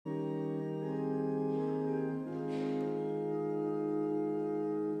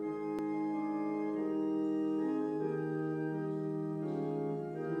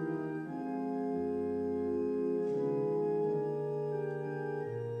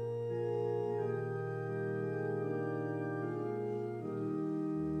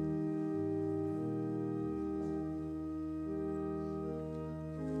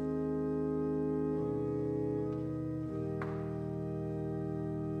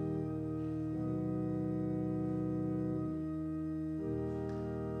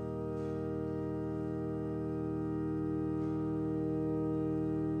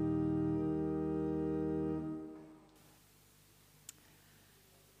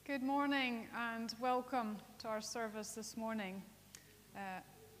Good morning and welcome to our service this morning.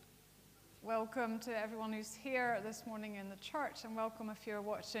 Welcome to everyone who's here this morning in the church, and welcome if you're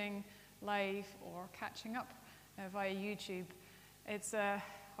watching live or catching up via YouTube. It's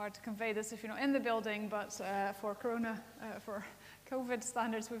hard to convey this if you're not in the building, but for COVID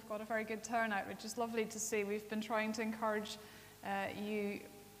standards, we've got a very good turnout, which is lovely to see. We've been trying to encourage you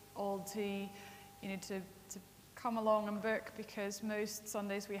all to come along and book, because most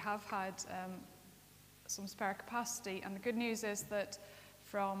Sundays we have had some spare capacity, and the good news is that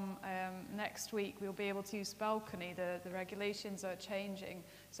from next week we'll be able to use balcony. The regulations are changing,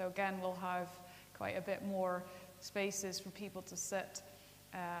 so again we'll have quite a bit more spaces for people to sit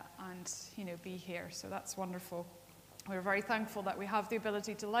and be here, so that's wonderful. We're very thankful that we have the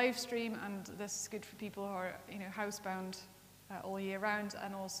ability to live stream, and this is good for people who are housebound all year round,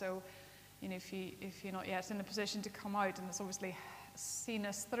 and also if you're not yet in a position to come out, and it's obviously seen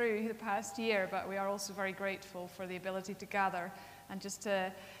us through the past year, but we are also very grateful for the ability to gather and just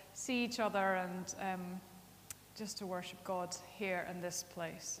to see each other and just to worship God here in this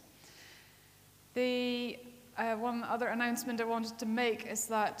place. The one other announcement I wanted to make is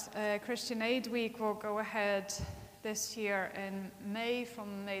that Christian Aid Week will go ahead this year in May,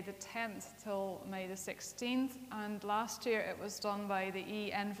 from May the 10th till May the 16th, and last year it was done by the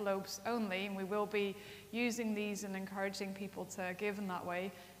e-envelopes only, and we will be using these and encouraging people to give in that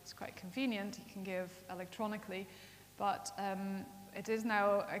way. It's quite convenient, you can give electronically, but it is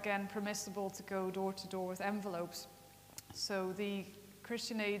now again permissible to go door to door with envelopes. So the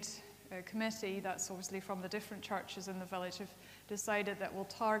Christian Aid Committee, that's obviously from the different churches in the village, have decided that we'll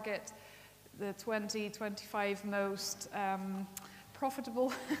target the 20-25 most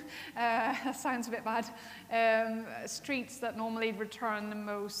profitable, sounds a bit bad, streets that normally return the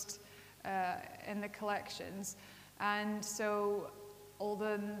most in the collections. And so all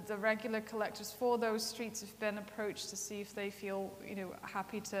the regular collectors for those streets have been approached to see if they feel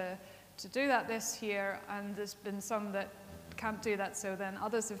happy to do that this year, and there's been some that can't do that, so then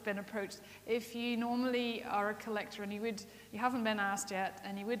others have been approached. If you normally are a collector and you haven't been asked yet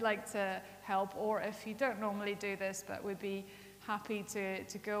and you would like to help, or if you don't normally do this but would be happy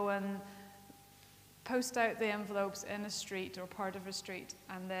to go and post out the envelopes in a street or part of a street,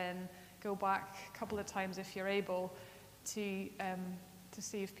 and then go back a couple of times if you're able to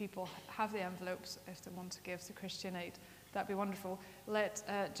see if people have the envelopes if they want to give to Christian Aid, that'd be wonderful. Let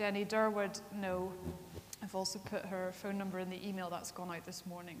Jenny Durwood know. I've also put her phone number in the email that's gone out this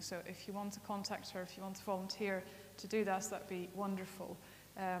morning, so if you want to contact her, if you want to volunteer to do that, that'd be wonderful.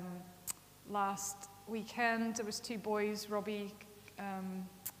 Last weekend there was two boys, Robbie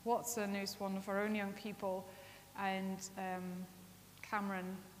Watson, who's one of our own young people, and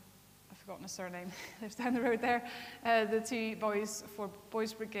Cameron, I've forgotten his surname, lives down the road there. The two boys for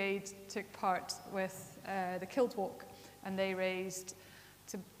Boys Brigade took part with the Kilt Walk, and they raised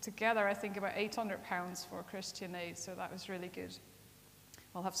together, I think, about £800 for Christian Aid, so that was really good.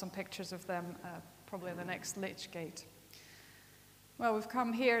 I'll have some pictures of them probably in the next Lich Gate. Well, we've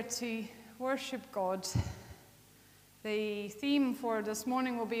come here to worship God. The theme for this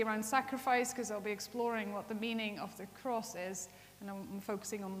morning will be around sacrifice, because I'll be exploring what the meaning of the cross is, and I'm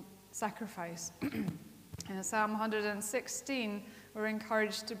focusing on sacrifice. In Psalm 116, we're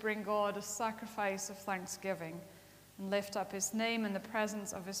encouraged to bring God a sacrifice of thanksgiving and lift up his name in the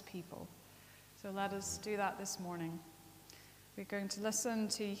presence of his people. So let us do that this morning. We're going to listen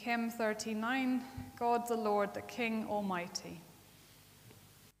to hymn 39, God the Lord, the King Almighty.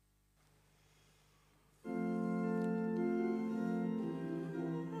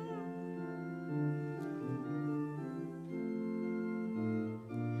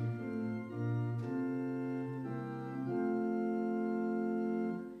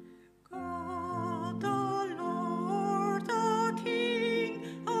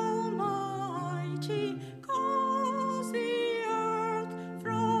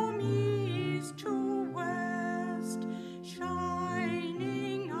 Shine.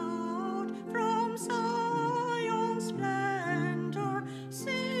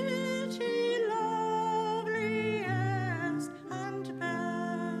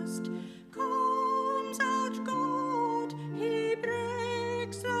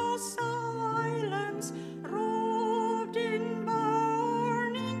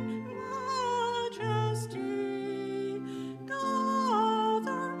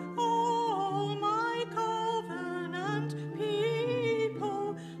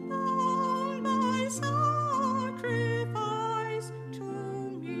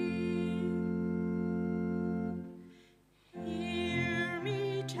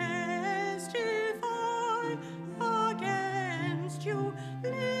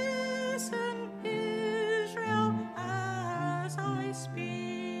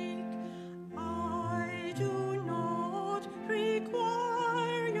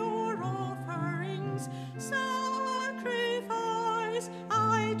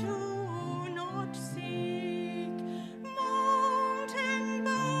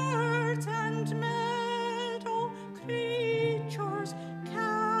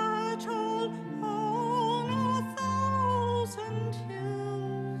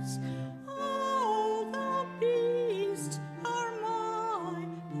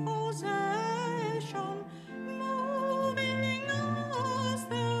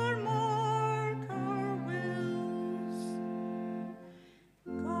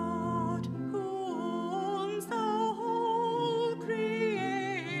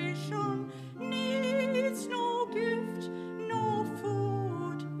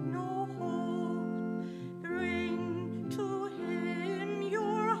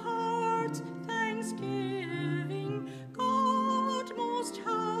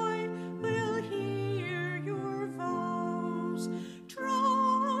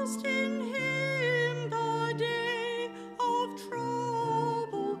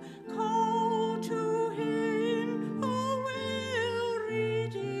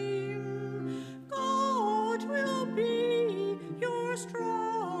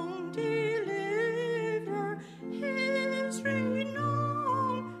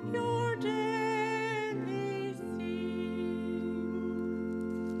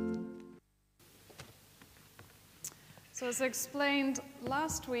 as explained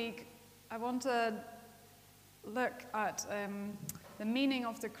last week, I want to look at the meaning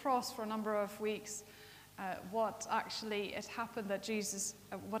of the cross for a number of weeks, what actually it happened that Jesus,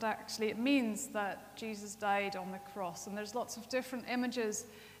 what actually it means that Jesus died on the cross. And there's lots of different images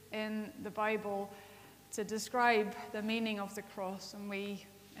in the Bible to describe the meaning of the cross, and we,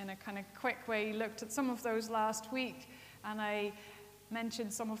 in a kind of quick way, looked at some of those last week, and I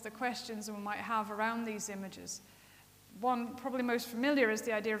mentioned some of the questions we might have around these images. One, probably most familiar, is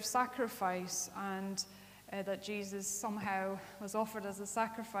the idea of sacrifice, and that Jesus somehow was offered as a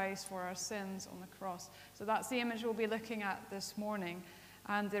sacrifice for our sins on the cross. So that's the image we'll be looking at this morning.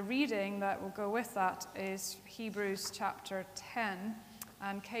 And the reading that will go with that is Hebrews chapter 10.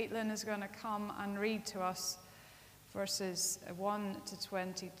 And Caitlin is going to come and read to us verses 1 to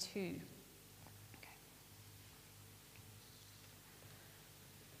 22.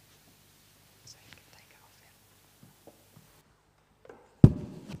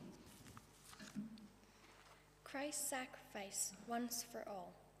 Christ's sacrifice once for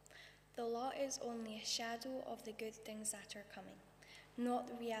all. The law is only a shadow of the good things that are coming, not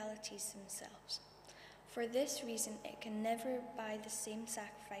the realities themselves. For this reason, it can never, by the same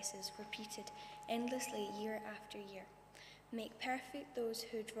sacrifices repeated endlessly year after year, make perfect those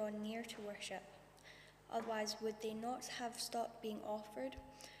who draw near to worship. Otherwise, would they not have stopped being offered?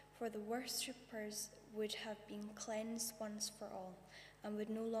 For the worshippers would have been cleansed once for all, and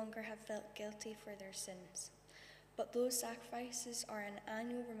would no longer have felt guilty for their sins. But those sacrifices are an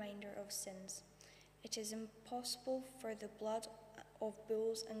annual reminder of sins. It is impossible for the blood of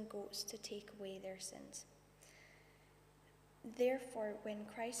bulls and goats to take away their sins. Therefore, when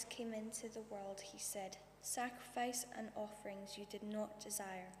Christ came into the world, he said, "Sacrifice and offerings you did not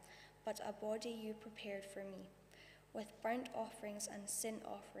desire, but a body you prepared for me. With burnt offerings and sin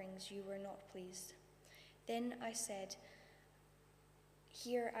offerings you were not pleased." Then I said,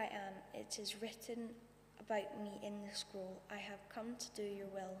 "Here I am, it is written about me in the scroll. I have come to do your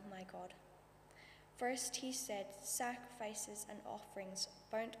will, my God." First he said, "Sacrifices and offerings,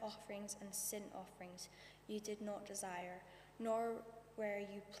 burnt offerings and sin offerings, you did not desire, nor were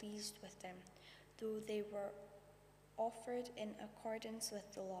you pleased with them, though they were offered in accordance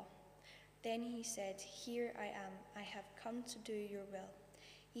with the law." Then he said, "Here I am, I have come to do your will."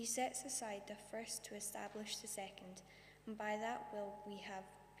 He sets aside the first to establish the second, and by that will we have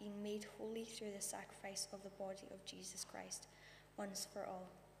been made holy through the sacrifice of the body of Jesus Christ, once for all.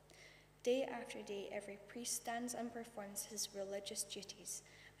 Day after day, every priest stands and performs his religious duties.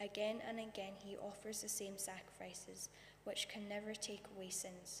 Again and again he offers the same sacrifices, which can never take away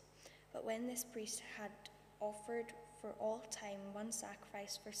sins. But when this priest had offered for all time one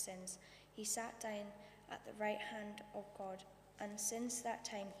sacrifice for sins, he sat down at the right hand of God, and since that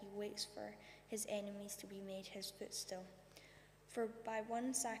time he waits for his enemies to be made his footstool. For by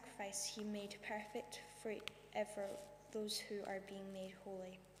one sacrifice he made perfect forever those who are being made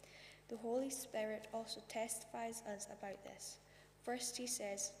holy. The Holy Spirit also testifies us about this. First he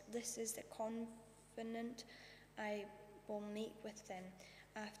says, "This is the covenant I will make with them.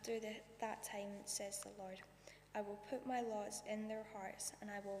 After that time, says the Lord, I will put my laws in their hearts,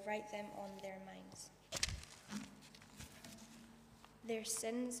 and I will write them on their minds. Their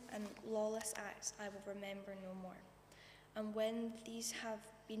sins and lawless acts I will remember no more. And when these have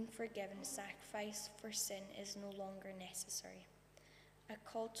been forgiven, sacrifice for sin is no longer necessary." A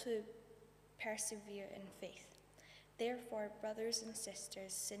call to persevere in faith. Therefore, brothers and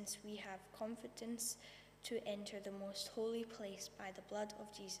sisters, since we have confidence to enter the most holy place by the blood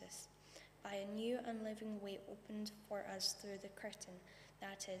of Jesus, by a new and living way opened for us through the curtain,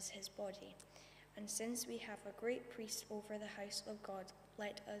 that is, his body. And since we have a great priest over the house of God,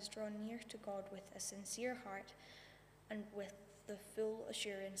 let us draw near to God with a sincere heart, and with the full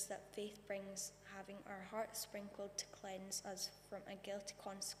assurance that faith brings, having our hearts sprinkled to cleanse us from a guilty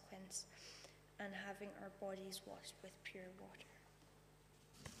consequence, and having our bodies washed with pure water.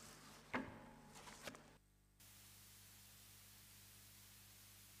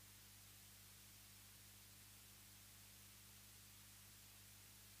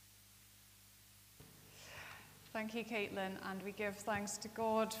 Thank you, Caitlin, and we give thanks to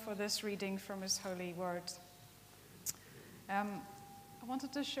God for this reading from his holy word. I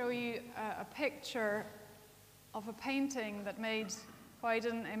wanted to show you a picture of a painting that made quite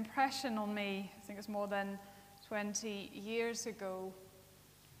an impression on me. I think it's more than 20 years ago.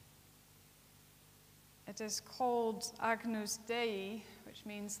 It is called Agnus Dei, which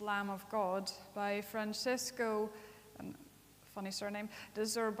means Lamb of God, by Francisco, funny surname, de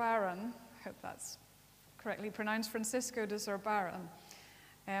Zurbarán. I hope that's correctly pronounced, Francisco de Zurbarán.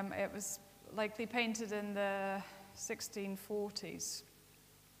 It was likely painted in the 1640s.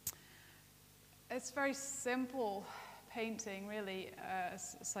 It's very simple painting, really,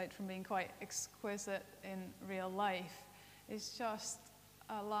 aside from being quite exquisite in real life. It's just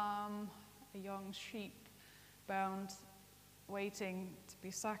a lamb, a young sheep, bound, waiting to be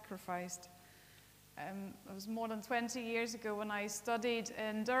sacrificed. It was more than 20 years ago when I studied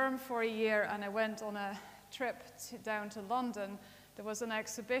in Durham for a year, and I went on a trip down to London. There was an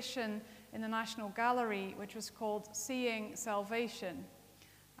exhibition in the National Gallery which was called Seeing Salvation,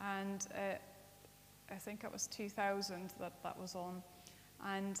 and I think it was 2000 that was on.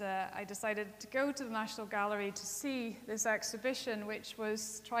 And I decided to go to the National Gallery to see this exhibition, which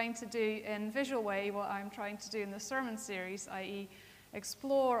was trying to do in visual way what I'm trying to do in the sermon series, i.e.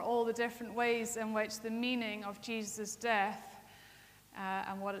 explore all the different ways in which the meaning of Jesus' death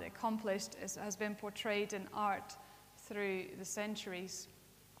and what it accomplished has been portrayed in art through the centuries.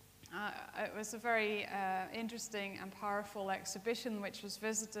 It was a very interesting and powerful exhibition which was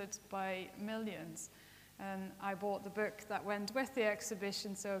visited by millions. And I bought the book that went with the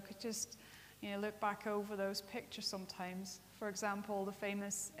exhibition so I could just look back over those pictures sometimes. For example, the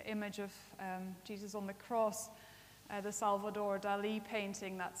famous image of Jesus on the cross, the Salvador Dali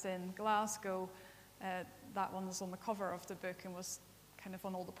painting that's in Glasgow, that one was on the cover of the book and was kind of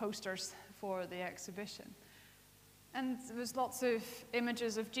on all the posters for the exhibition. And there was lots of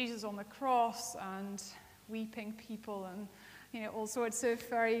images of Jesus on the cross and weeping people and all sorts of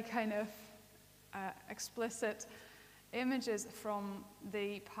very kind of explicit images from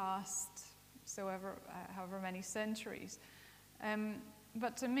the past, however many centuries.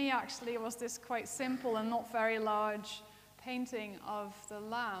 But to me, actually, it was this quite simple and not very large painting of the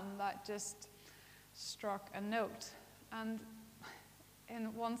Lamb that just struck a note. And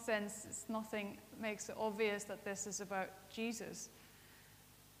in one sense, nothing makes it obvious that this is about Jesus.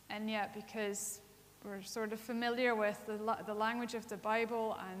 And yet, because we're sort of familiar with the language of the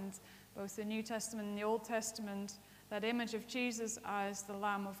Bible and both the New Testament and the Old Testament, that image of Jesus as the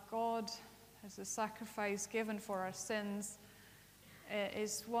Lamb of God, as a sacrifice given for our sins,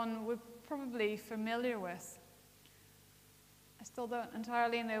 is one we're probably familiar with. I still don't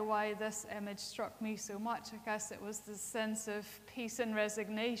entirely know why this image struck me so much. I guess it was the sense of peace and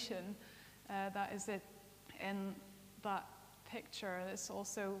resignation that is it in that picture. It's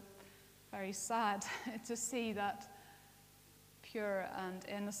also very sad to see that pure and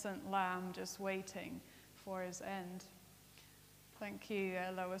innocent lamb just waiting for his end. Thank you,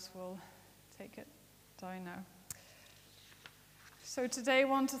 Lois. We'll take it down now. So today I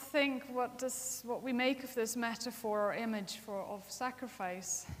want to think what we make of this metaphor or image of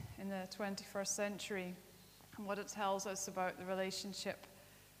sacrifice in the 21st century and what it tells us about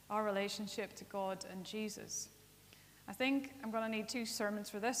our relationship to God and Jesus. I think I'm going to need 2 sermons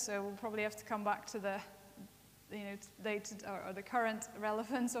for this, so we'll probably have to come back to the the current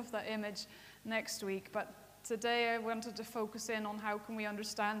relevance of that image next week. But today I wanted to focus in on how can we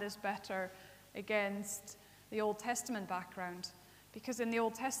understand this better against the Old Testament background. Because in the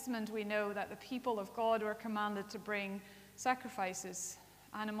Old Testament we know that the people of God were commanded to bring sacrifices,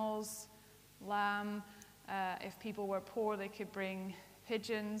 animals, lamb. If people were poor, they could bring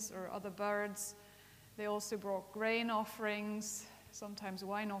pigeons or other birds. They also brought grain offerings, sometimes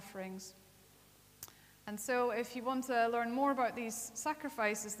wine offerings. And so if you want to learn more about these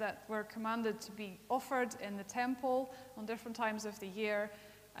sacrifices that were commanded to be offered in the temple on different times of the year,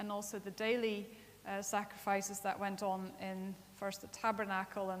 and also the daily sacrifices that went on in first the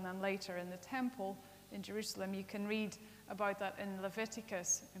tabernacle and then later in the temple in Jerusalem, you can read about that in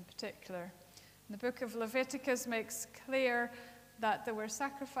Leviticus in particular. And the book of Leviticus makes clear that there were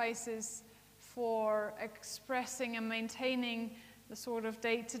sacrifices for expressing and maintaining the sort of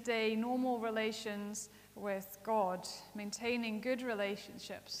day-to-day normal relations with God, maintaining good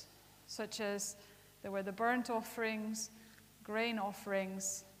relationships, such as there were the burnt offerings, grain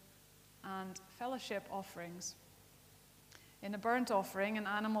offerings, and fellowship offerings. In a burnt offering, an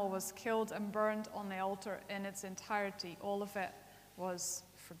animal was killed and burned on the altar in its entirety. All of it was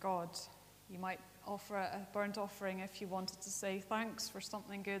for God. You might offer a burnt offering if you wanted to say thanks for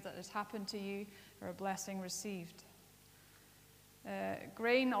something good that had happened to you or a blessing received.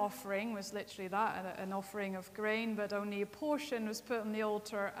 Grain offering was literally that, an offering of grain, but only a portion was put on the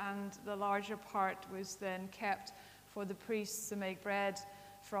altar, and the larger part was then kept for the priests to make bread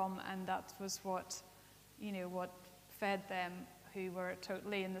from, and that was what fed them, who were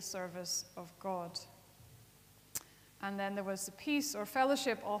totally in the service of God. And then there was the peace or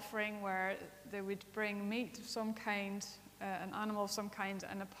fellowship offering, where they would bring meat of some kind, an animal of some kind,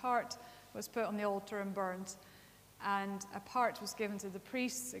 and a part was put on the altar and burnt. And a part was given to the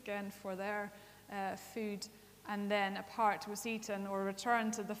priests, again, for their food, and then a part was eaten or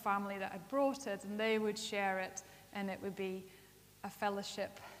returned to the family that had brought it, and they would share it, and it would be a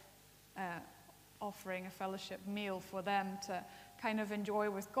fellowship offering, a fellowship meal for them to kind of enjoy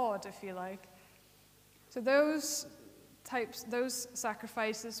with God, if you like. So those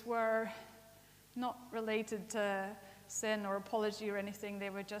sacrifices were not related to sin or apology or anything. They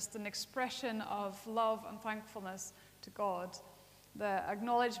were just an expression of love and thankfulness to God. The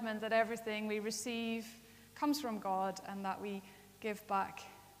acknowledgement that everything we receive comes from God and that we give back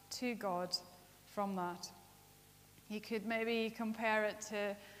to God from that. You could maybe compare it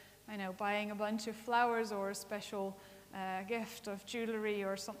to, buying a bunch of flowers or a special gift of jewelry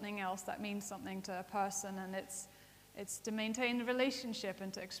or something else that means something to a person, and it's to maintain a relationship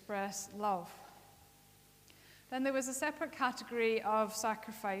and to express love. Then there was a separate category of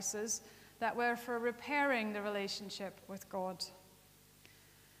sacrifices that were for repairing the relationship with God.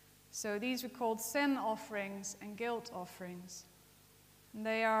 So these were called sin offerings and guilt offerings. And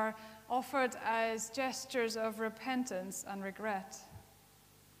they are offered as gestures of repentance and regret.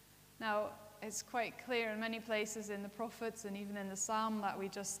 Now, it's quite clear in many places in the prophets and even in the psalm that we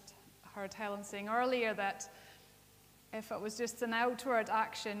just heard Helen sing earlier that if it was just an outward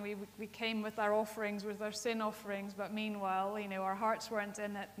action, we came with our offerings, with our sin offerings, but meanwhile, our hearts weren't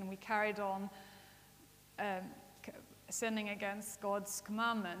in it, and we carried on sinning against God's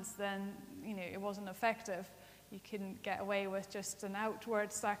commandments, then, it wasn't effective. You couldn't get away with just an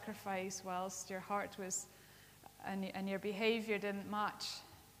outward sacrifice whilst your heart was, and your behavior didn't match.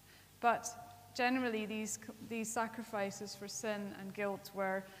 But generally, these sacrifices for sin and guilt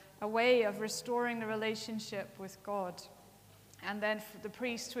were a way of restoring the relationship with God. And then the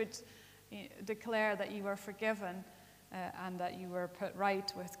priest would declare that you were forgiven and that you were put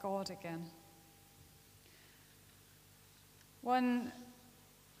right with God again. One,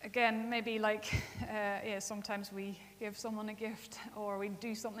 again, maybe like sometimes we give someone a gift or we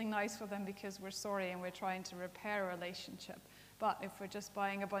do something nice for them because we're sorry and we're trying to repair a relationship. But if we're just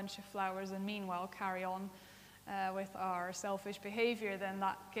buying a bunch of flowers and meanwhile carry on with our selfish behavior, then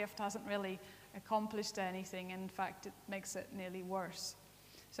that gift hasn't really accomplished anything. In fact, it makes it nearly worse.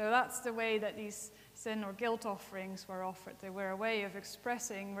 So that's the way that these sin or guilt offerings were offered. They were a way of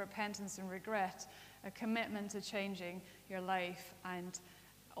expressing repentance and regret, a commitment to changing your life, and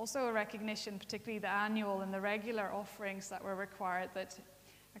also a recognition, particularly the annual and the regular offerings that were required, that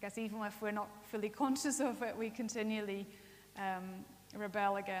I guess even if we're not fully conscious of it, we continually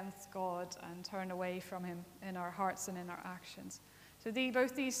rebel against God and turn away from him in our hearts and in our actions. So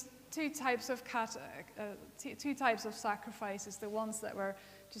both these two types of sacrifices, the ones that were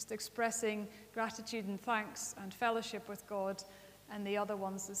just expressing gratitude and thanks and fellowship with God, and the other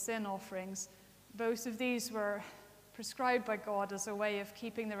ones, the sin offerings, both of these were prescribed by God as a way of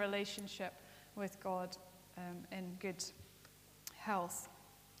keeping the relationship with God in good health.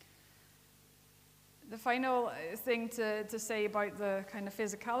 The final thing to say about the kind of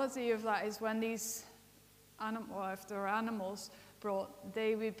physicality of that is when these if there were animals brought,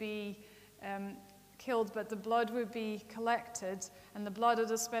 they would be killed, but the blood would be collected, and the blood had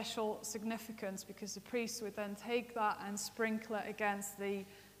a special significance because the priest would then take that and sprinkle it against the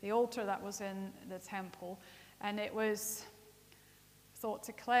altar that was in the temple, and it was thought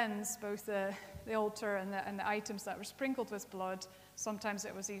to cleanse both the altar and the items that were sprinkled with blood. Sometimes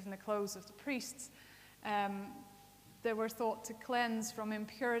it was even the clothes of the priests. They were thought to cleanse from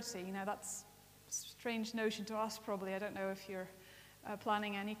impurity. Now that's a strange notion to us probably. I don't know if you're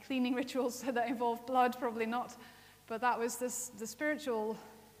planning any cleaning rituals that involve blood, probably not. But that was the spiritual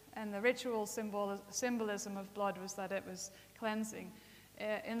and the ritual symbolism of blood, was that it was cleansing.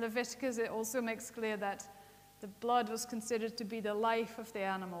 In Leviticus it also makes clear that the blood was considered to be the life of the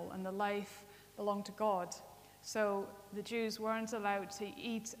animal, and the life belonged to God. So the Jews weren't allowed to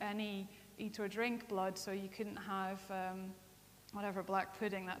eat or drink blood, so you couldn't have whatever, black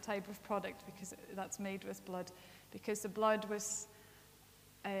pudding, that type of product, because that's made with blood, because the blood was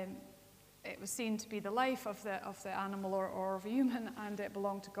it was seen to be the life of the animal or of a human, and it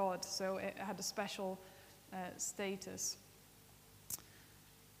belonged to God, so it had a special status.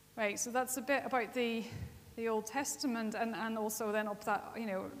 Right, so that's a bit about the Old Testament, and also then up that,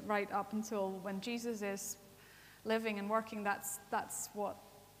 right up until when Jesus is living and working. That's what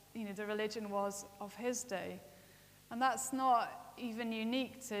the religion was of his day. And that's not even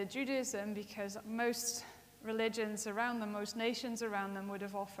unique to Judaism, because most religions around them, most nations around them would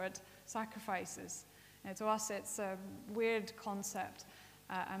have offered sacrifices. To us it's a weird concept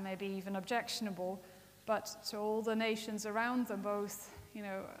and maybe even objectionable, but to all the nations around them, both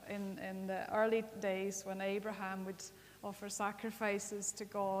in the early days when Abraham would offer sacrifices to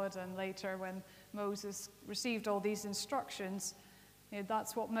God, and later when Moses received all these instructions,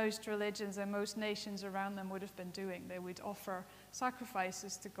 that's what most religions and most nations around them would have been doing. They would offer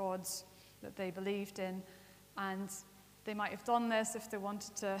sacrifices to gods that they believed in, and they might have done this if they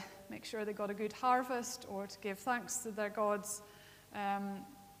wanted to make sure they got a good harvest or to give thanks to their gods.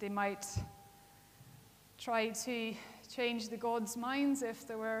 They might try to change the gods' minds if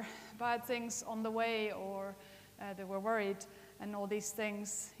there were bad things on the way, or they were worried, and all these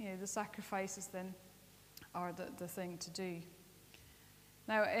things, the sacrifices then are the thing to do.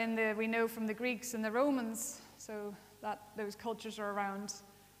 Now, we know from the Greeks and the Romans, so that those cultures are around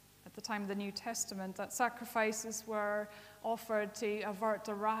at the time of the New Testament, that sacrifices were offered to avert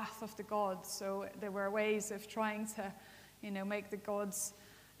the wrath of the gods. So there were ways of trying to, make the gods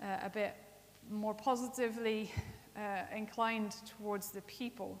a bit more positively inclined towards the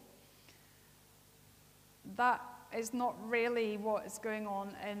people. That is not really what is going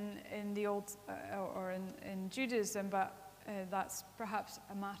on in the old or in Judaism, but that's perhaps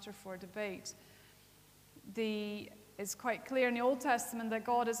a matter for debate. It's quite clear in the Old Testament that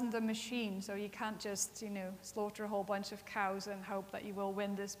God isn't a machine, so you can't just, slaughter a whole bunch of cows and hope that you will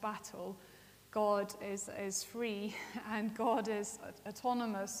win this battle. God is free, and God is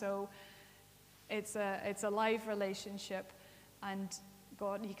autonomous, so it's a live relationship, and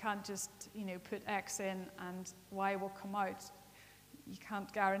God, you can't just, put X in and Y will come out. You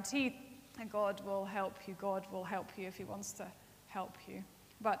can't guarantee that God will help you. God will help you if he wants to help you.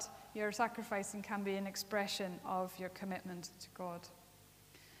 But your sacrificing can be an expression of your commitment to God.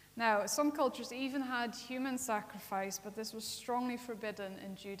 Now, some cultures even had human sacrifice, but this was strongly forbidden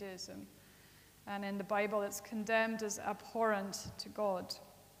in Judaism. And in the Bible, it's condemned as abhorrent to God.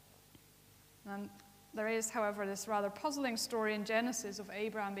 And there is, however, this rather puzzling story in Genesis of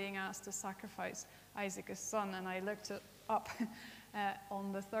Abraham being asked to sacrifice Isaac, his son, and I looked it up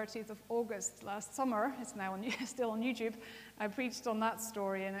on the 30th of August last summer. It's now still on YouTube. I preached on that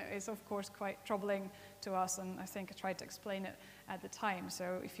story, and it is, of course, quite troubling to us, and I think I tried to explain it at the time.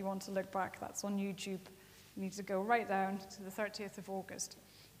 So if you want to look back, that's on YouTube. You need to go right down to the 30th of August.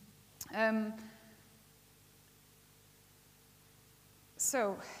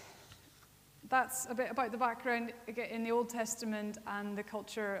 So that's a bit about the background in the Old Testament and the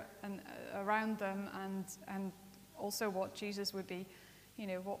culture and around them, and also what Jesus would be,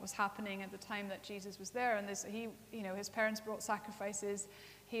 what was happening at the time that Jesus was there. And this, his parents brought sacrifices,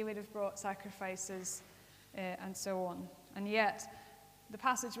 he would have brought sacrifices, and so on. And yet, the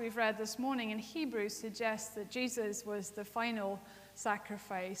passage we've read this morning in Hebrews suggests that Jesus was the final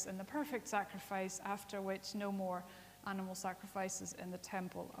sacrifice and the perfect sacrifice, after which no more animal sacrifices in the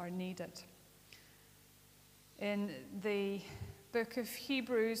temple are needed. In the book of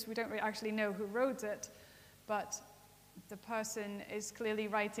Hebrews, we don't actually know who wrote it, but the person is clearly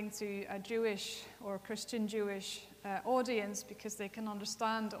writing to a Jewish or Christian Jewish audience, because they can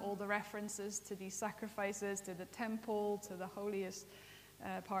understand all the references to these sacrifices, to the temple, to the holiest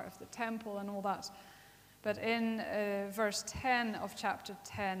part of the temple and all that. But in verse 10 of chapter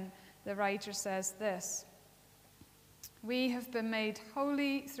 10, the writer says this: "We have been made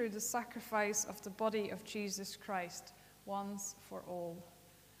holy through the sacrifice of the body of Jesus Christ, once for all."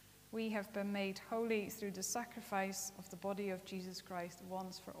 We have been made holy through the sacrifice of the body of Jesus Christ,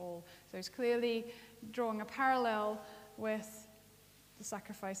 once for all. So it's clearly drawing a parallel with the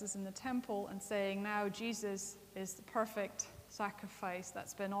sacrifices in the temple and saying now Jesus is the perfect sacrifice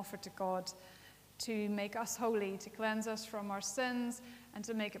that's been offered to God to make us holy, to cleanse us from our sins, and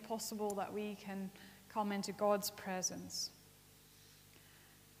to make it possible that we can come into God's presence.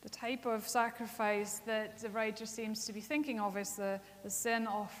 The type of sacrifice that the writer seems to be thinking of is the sin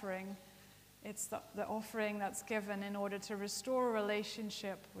offering. It's the offering that's given in order to restore a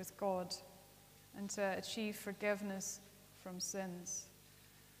relationship with God and to achieve forgiveness from sins.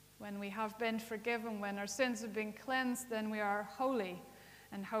 When we have been forgiven, when our sins have been cleansed, then we are holy.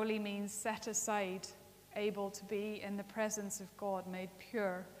 And holy means set aside, able to be in the presence of God, made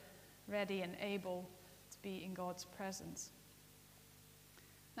pure, ready and able to be in God's presence.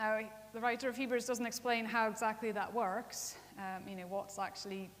 Now, the writer of Hebrews doesn't explain how exactly that works, what's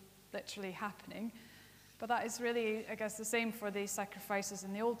actually literally happening. But that is really, I guess, the same for the sacrifices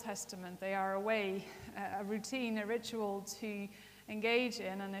in the Old Testament. They are a way, a routine, a ritual to engage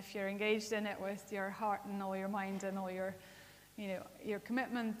in. And if you're engaged in it with your heart and all your mind and all your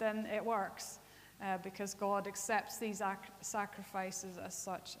commitment, then it works. Because God accepts these sacrifices as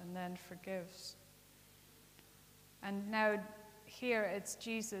such and then forgives. And now, here it's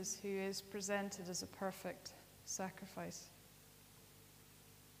Jesus who is presented as a perfect sacrifice.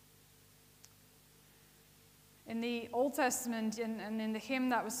 In the Old Testament and in the hymn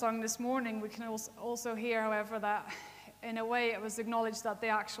that was sung this morning, we can also hear, however, that in a way it was acknowledged that the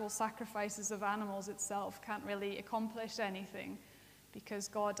actual sacrifices of animals itself can't really accomplish anything, because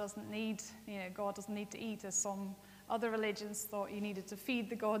God doesn't need to eat, as some other religions thought you needed to feed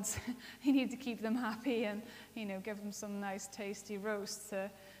the gods. You need to keep them happy and, give them some nice tasty roast to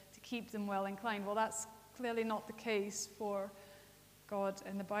keep them well inclined. Well, that's clearly not the case for God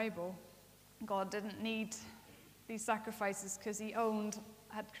in the Bible. God didn't need these sacrifices because he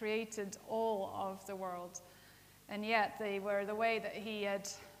had created all of the world. And yet they were the way that he had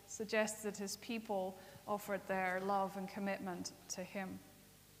suggested his people offered their love and commitment to him.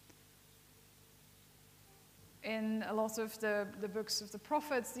 In a lot of the books of the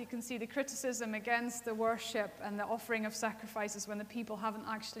prophets, you can see the criticism against the worship and the offering of sacrifices when the people haven't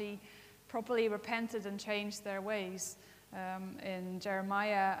actually properly repented and changed their ways. In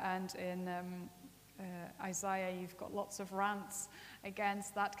Jeremiah and in Isaiah, you've got lots of rants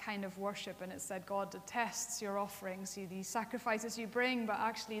against that kind of worship, and it said God detests your offerings, these sacrifices you bring, but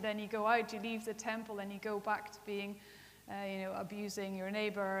actually then you go out, you leave the temple, and you go back to being, abusing your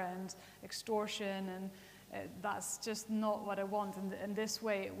neighbor and extortion, and that's just not what I want. And this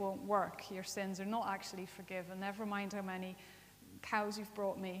way it won't work. Your sins are not actually forgiven. Never mind how many cows you've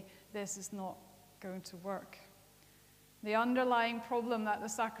brought me. This is not going to work. The underlying problem that the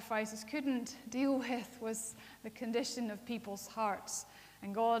sacrifices couldn't deal with was the condition of people's hearts.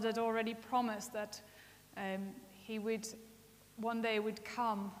 And God had already promised that he would one day would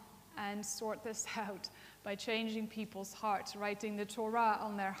come and sort this out by changing people's hearts, writing the Torah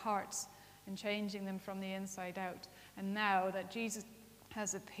on their hearts and changing them from the inside out. And now that Jesus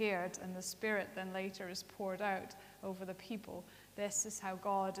has appeared and the Spirit then later is poured out over the people, this is how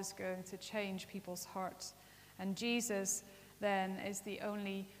God is going to change people's hearts. And Jesus then is the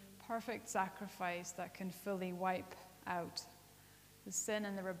only perfect sacrifice that can fully wipe out the sin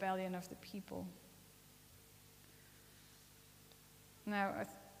and the rebellion of the people. Now,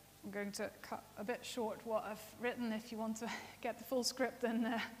 I'm going to cut a bit short what I've written. If you want to get the full script,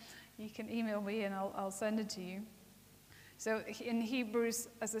 then you can email me and I'll send it to you. So in Hebrews,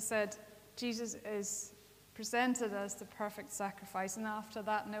 as I said, Jesus is presented as the perfect sacrifice, and after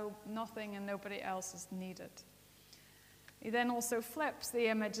that, nothing and nobody else is needed. He then also flips the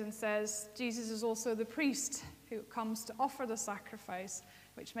image and says Jesus is also the priest who comes to offer the sacrifice,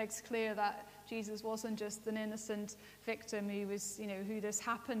 which makes clear that Jesus wasn't just an innocent victim who this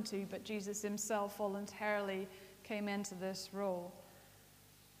happened to, but Jesus himself voluntarily came into this role.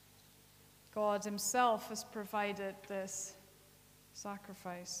 God himself has provided this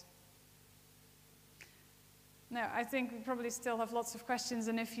sacrifice. Now, I think we probably still have lots of questions,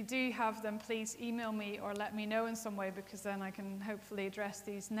 and if you do have them, please email me or let me know in some way, because then I can hopefully address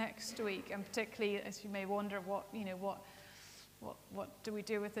these next week. And particularly, as you may wonder, what do we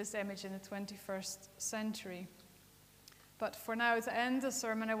do with this image in the 21st century? But for now, to end the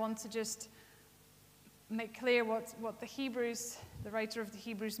sermon, I want to just make clear what the writer of the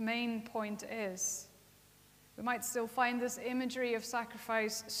Hebrews' main point is. We might still find this imagery of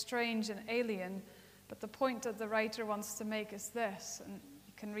sacrifice strange and alien, but the point that the writer wants to make is this, and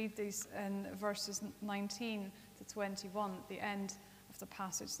you can read these in verses 19 to 21 at the end of the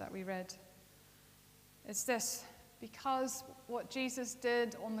passage that we read. It's this: because what Jesus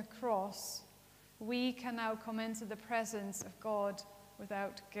did on the cross, we can now come into the presence of God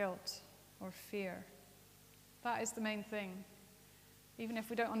without guilt or fear. That is the main thing. Even if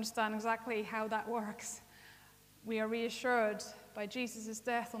we don't understand exactly how that works, we are reassured by Jesus'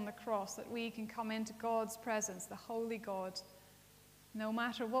 death on the cross that we can come into God's presence, the holy God, no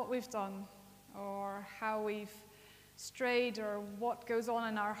matter what we've done or how we've strayed or what goes on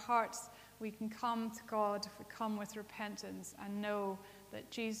in our hearts. We can come to God if we come with repentance and know that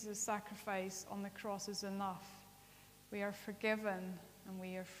Jesus' sacrifice on the cross is enough. We are forgiven and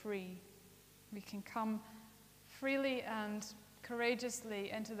we are free. We can come freely and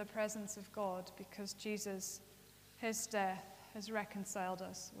courageously into the presence of God because Jesus, his death, has reconciled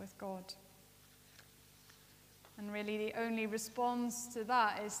us with God. And really the only response to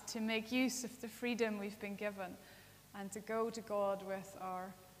that is to make use of the freedom we've been given and to go to God with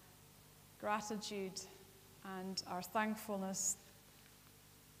our gratitude and our thankfulness,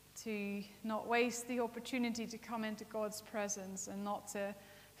 to not waste the opportunity to come into God's presence and not to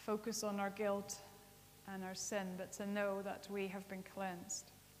focus on our guilt and our sin, but to know that we have been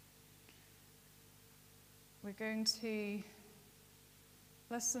cleansed. We're going to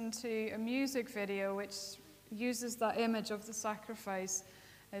listen to a music video which uses that image of the sacrifice.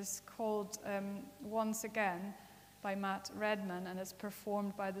 It's called Once Again by Redman, and it's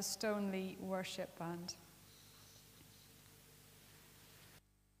performed by the Stoneleigh Worship Band.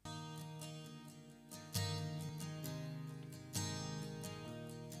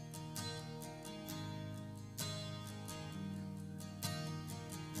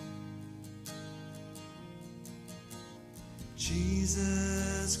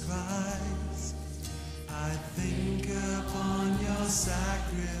 Jesus Christ, I think upon your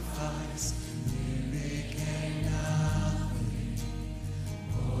sacrifice. You became nothing,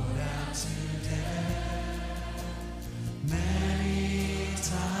 poured out to death. Many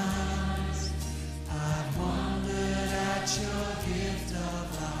times I've wondered at your gift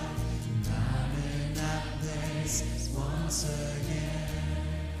of life. I'm in that place once again.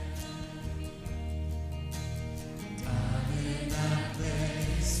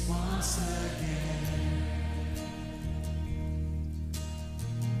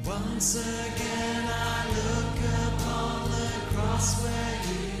 Once again I look upon the cross where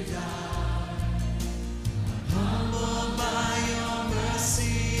you died. I'm humbled by your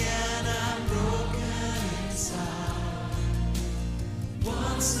mercy and I'm broken inside.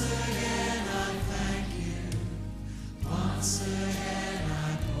 Once again I thank you. Once again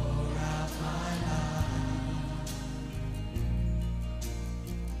I pour out my life.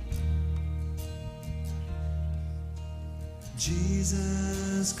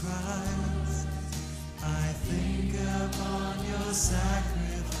 Jesus Christ, I think upon your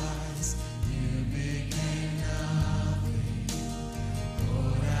sacrifice. You became nothing,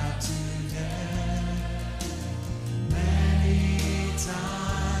 poured out to death. Many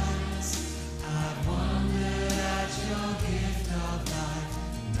times I've wondered at your gift of life.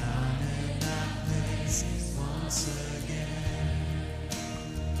 Now I'm in that place once again.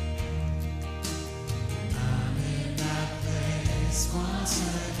 I'm in that place once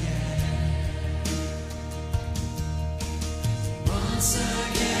again. Once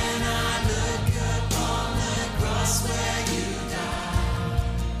again I look upon the cross where you died.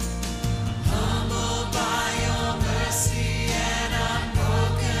 I'm humbled by your mercy and I'm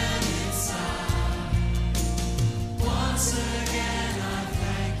broken inside. Once again I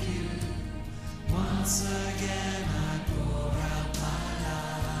thank you. Once again I pour out my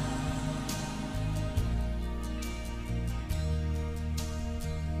life.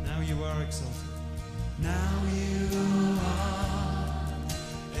 Now you are exalted. Now you are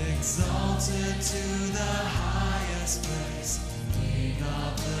exalted to the highest place, King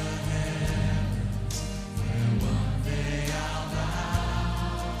of the heavens, where one day I'll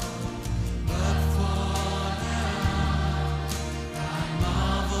bow. But for now, I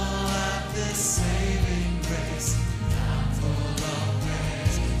marvel at this saving grace. Now I'm full of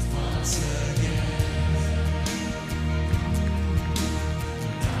praise once again.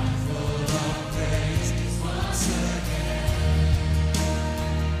 Now I'm full of praise once again.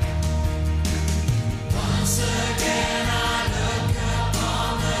 Once again I look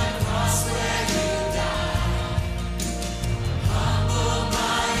upon the cross where you died. Humbled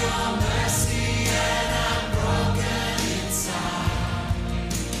by your mercy and I'm broken inside.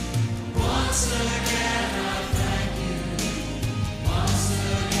 Once again I thank you. Once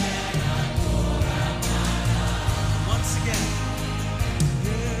again I pour out my life. Once again.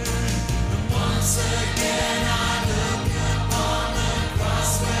 Yeah. And once again I look upon the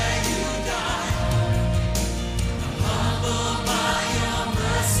cross where you died. Humbled by your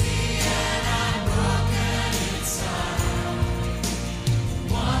mercy and I'm broken inside.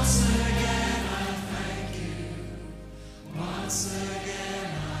 Once again I thank you. Once again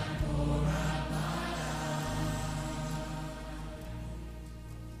I pour out my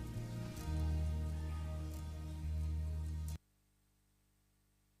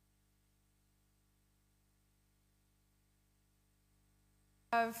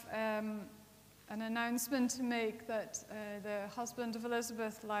have an announcement to make that the husband of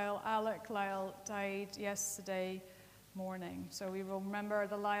Elizabeth Lyle, Alec Lyle, died yesterday morning. So we will remember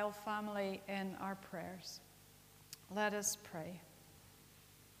the Lyle family in our prayers. Let us pray.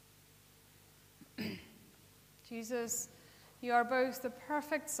 Jesus, you are both the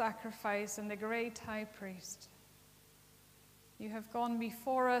perfect sacrifice and the great high priest. You have gone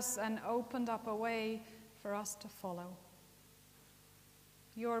before us and opened up a way for us to follow.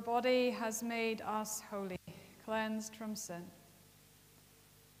 Your body has made us holy, cleansed from sin.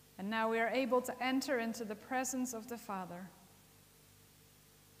 And now we are able to enter into the presence of the Father.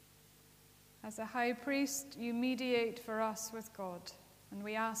 As a high priest, you mediate for us with God. And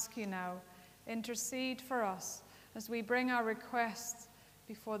we ask you now, intercede for us as we bring our requests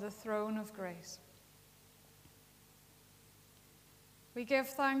before the throne of grace. We give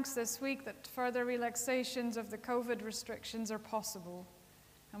thanks this week that further relaxations of the COVID restrictions are possible.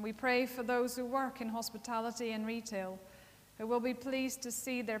 And we pray for those who work in hospitality and retail, who will be pleased to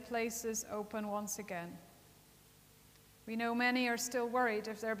see their places open once again. We know many are still worried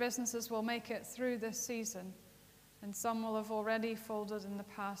if their businesses will make it through this season, and some will have already folded in the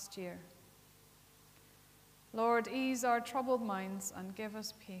past year. Lord, ease our troubled minds and give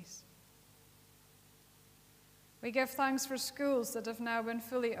us peace. We give thanks for schools that have now been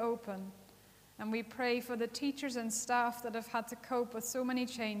fully open, and we pray for the teachers and staff that have had to cope with so many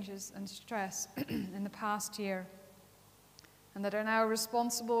changes and stress in the past year, and that are now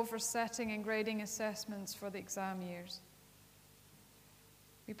responsible for setting and grading assessments for the exam years.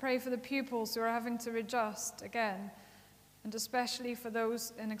 We pray for the pupils who are having to readjust again, and especially for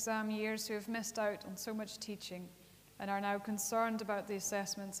those in exam years who have missed out on so much teaching and are now concerned about the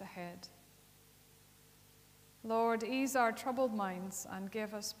assessments ahead. Lord, ease our troubled minds and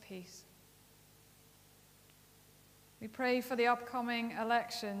give us peace. We pray for the upcoming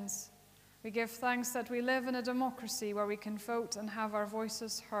elections. We give thanks that we live in a democracy where we can vote and have our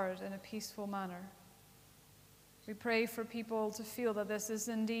voices heard in a peaceful manner. We pray for people to feel that this is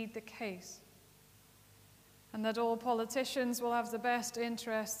indeed the case, and that all politicians will have the best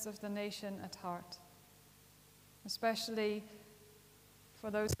interests of the nation at heart, especially for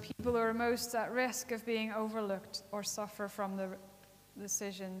those people who are most at risk of being overlooked or suffer from the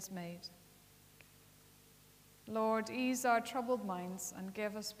decisions made. Lord, ease our troubled minds and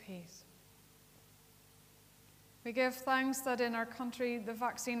give us peace. We give thanks that in our country the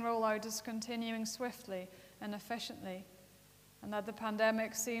vaccine rollout is continuing swiftly and efficiently, and that the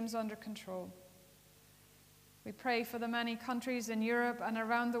pandemic seems under control. We pray for the many countries in Europe and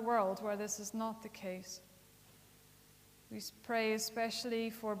around the world where this is not the case. We pray especially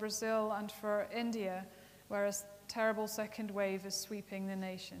for Brazil and for India, where a terrible second wave is sweeping the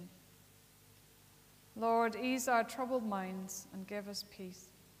nation. Lord, ease our troubled minds and give us peace.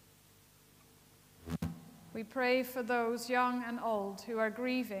 We pray for those young and old who are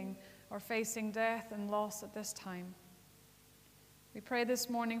grieving or facing death and loss at this time. We pray this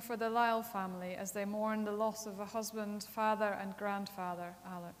morning for the Lyle family as they mourn the loss of a husband, father, and grandfather,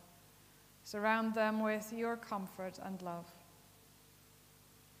 Alec. Surround them with your comfort and love.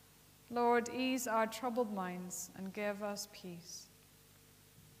 Lord, ease our troubled minds and give us peace.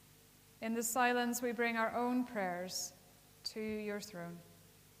 In the silence, we bring our own prayers to your throne.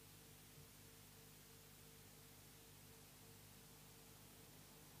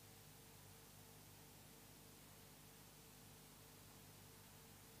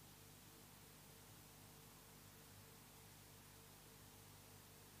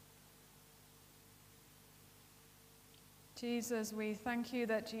 Jesus, we thank you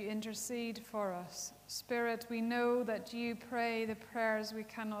that you intercede for us. Spirit, we know that you pray the prayers we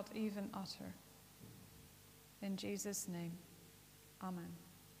cannot even utter. In Jesus' name, amen.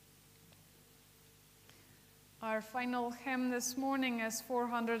 Our final hymn this morning is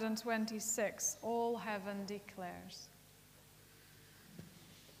 426, All Heaven Declares.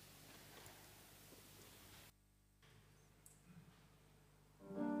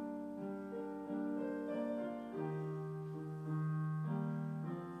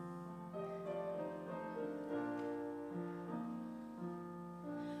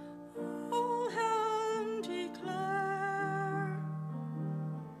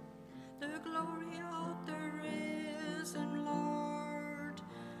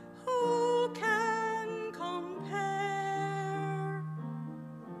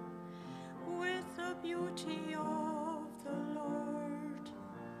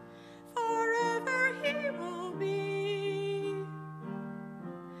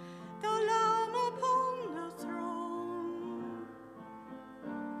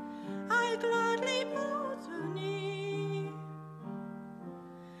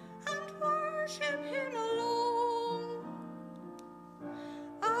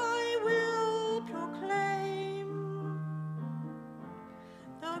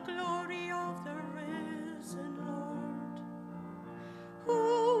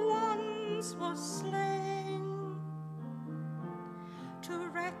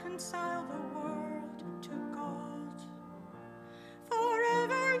 Reconcile the world to God.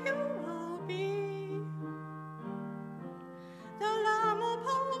 Forever you will be the Lamb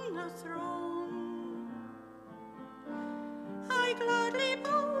upon the throne. I gladly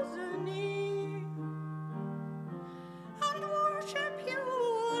bow the knee and worship you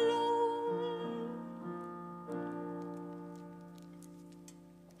alone.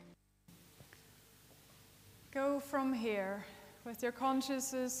 Go from here with your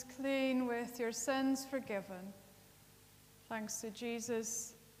consciences clean, with your sins forgiven. Thanks to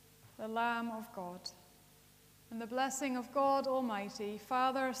Jesus, the Lamb of God. And the blessing of God Almighty,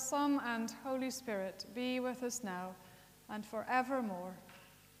 Father, Son, and Holy Spirit be with us now and forevermore.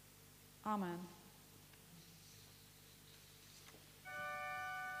 Amen.